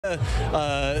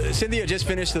Cynthia just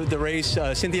finished the race.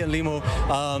 Cynthia Limo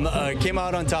came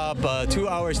out on top, 2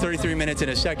 hours, 33 minutes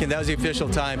and a second. That was the official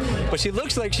time. But she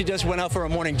looks like she just went out for a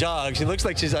morning jog. She looks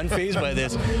like she's unfazed by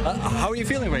this. How are you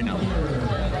feeling right now?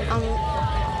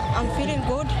 I'm feeling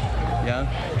good. Yeah.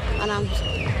 And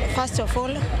first of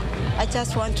all, I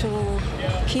just want to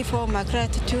give all my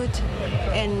gratitude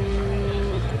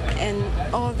and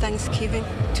all thanksgiving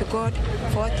to God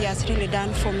for what He has really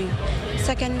done for me.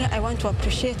 Secondly, I want to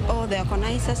appreciate all the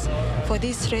organizers for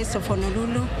this race of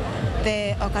Honolulu,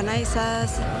 the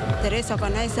organizers, the race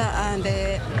organizer, and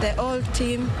the whole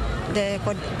team, the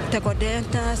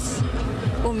coordinators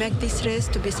who make this race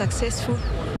to be successful.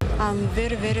 I'm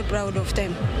very, very proud of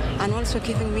them, and also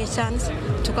giving me a chance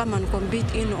to come and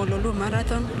compete in Honolulu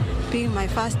Marathon, being my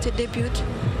first debut,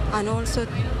 and also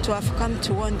to have come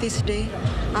to win this day.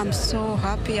 I'm so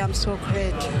happy, I'm so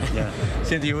great. Yeah.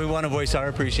 Cynthia, we want to voice our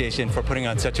appreciation for putting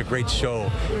on such a great show.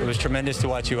 It was tremendous to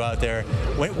watch you out there.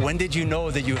 When did you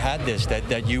know that you had this,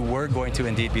 that you were going to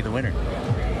indeed be the winner?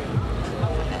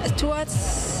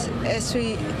 Towards, as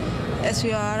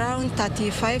we are around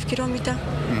 35 kilometers,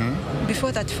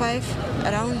 before that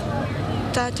around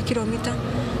 30 kilometers,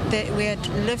 we had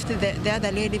left the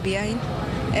other lady behind,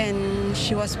 and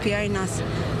she was behind us.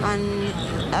 And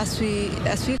as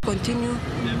we continue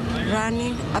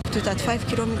running up to that 5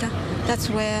 kilometers, that's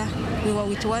where we were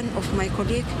with one of my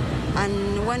colleagues.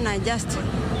 And when I just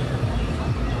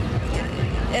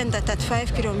ended that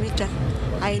 5 kilometers,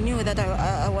 I knew that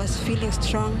I was feeling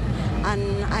strong,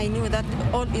 and I knew that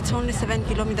it's only 7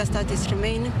 kilometers that is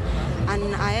remaining,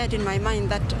 and I had in my mind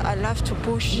that I love to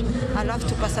push, I love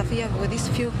to persevere with these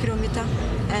few kilometers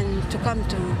and to come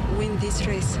to win this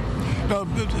race. Now,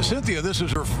 Cynthia, this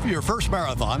is your first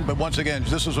marathon, but once again,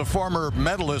 this is a former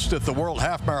medalist at the World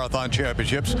Half Marathon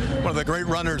Championships, one of the great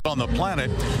runners on the planet.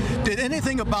 Did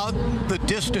anything about the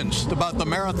distance, about the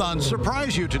marathon,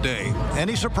 surprise you today?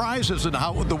 Any surprises in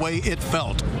the way it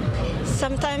felt?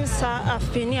 Sometimes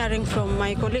I've been hearing from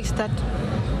my colleagues that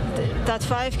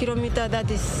 5 kilometers,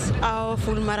 that is how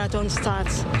full marathon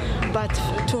starts. But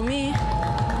to me,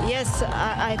 yes,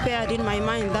 I paired in my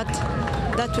mind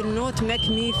that will not make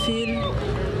me feel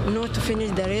not to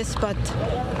finish the race, but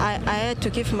I had to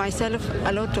give myself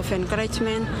a lot of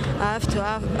encouragement. I have to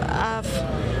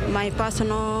have my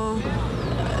personal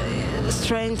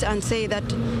strength and say that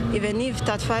even if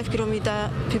that 5 kilometers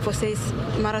people say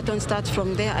marathon starts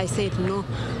from there, I said no,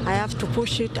 I have to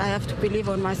push it, I have to believe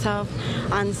on myself.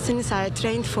 And since I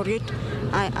trained for it,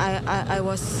 I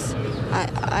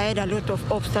had a lot of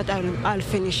hopes that I'll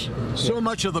finish. So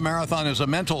much of the marathon is a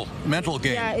mental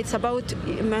game. Yeah, it's about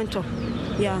mental.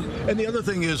 Yeah. And the other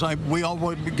thing is, we all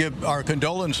would give our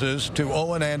condolences to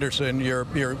Owen Anderson,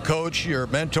 your coach, your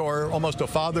mentor, almost a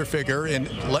father figure in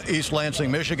East Lansing,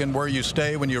 Michigan, where you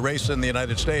stay when you race in the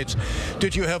United States.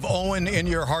 Did you have Owen in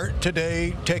your heart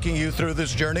today, taking you through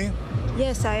this journey?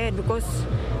 Yes, I had, because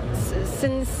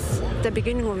since the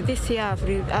beginning of this year,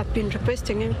 I've been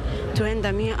requesting him to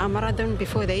enter me a marathon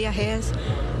before the year ends,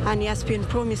 and he has been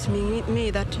promising me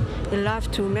that he'll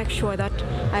have to make sure that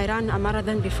I run a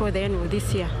marathon before the end of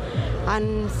this year.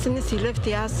 And since he left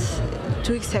us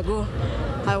 2 weeks ago,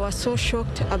 I was so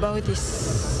shocked about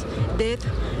his death,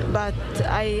 but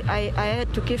I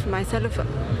had to give myself,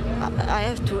 I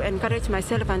have to encourage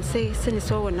myself and say,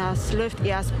 since Owen has left, he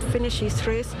has finished his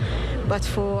race, but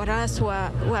for us who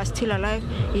are still alive,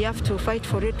 we have to fight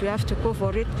for it, we have to go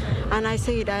for it. And I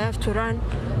said, I have to run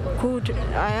good,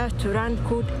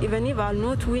 even if I'll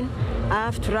not win, I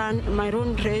have to run my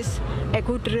own race, a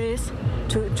good race,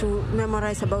 to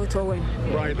memorize about Owen.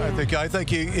 Right. Yeah. I think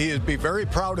he'd be very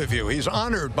proud of you. He's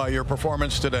honored by your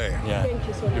performance today. Yeah. Thank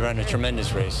you so much. You ran a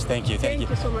tremendous race. Thank you. Thank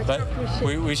you so much. But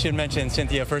we should mention,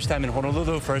 Cynthia, first time in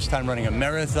Honolulu, first time running a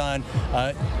marathon.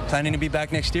 Planning to be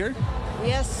back next year?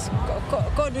 Yes,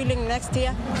 God willing, next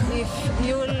year, if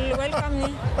you will welcome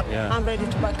me, yeah, I'm ready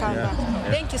to come back. Yeah.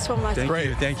 Thank you so much.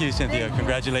 Thank you, Cynthia.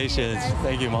 Congratulations.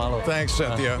 Thank you, mahalo. Thanks,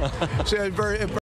 Cynthia. See,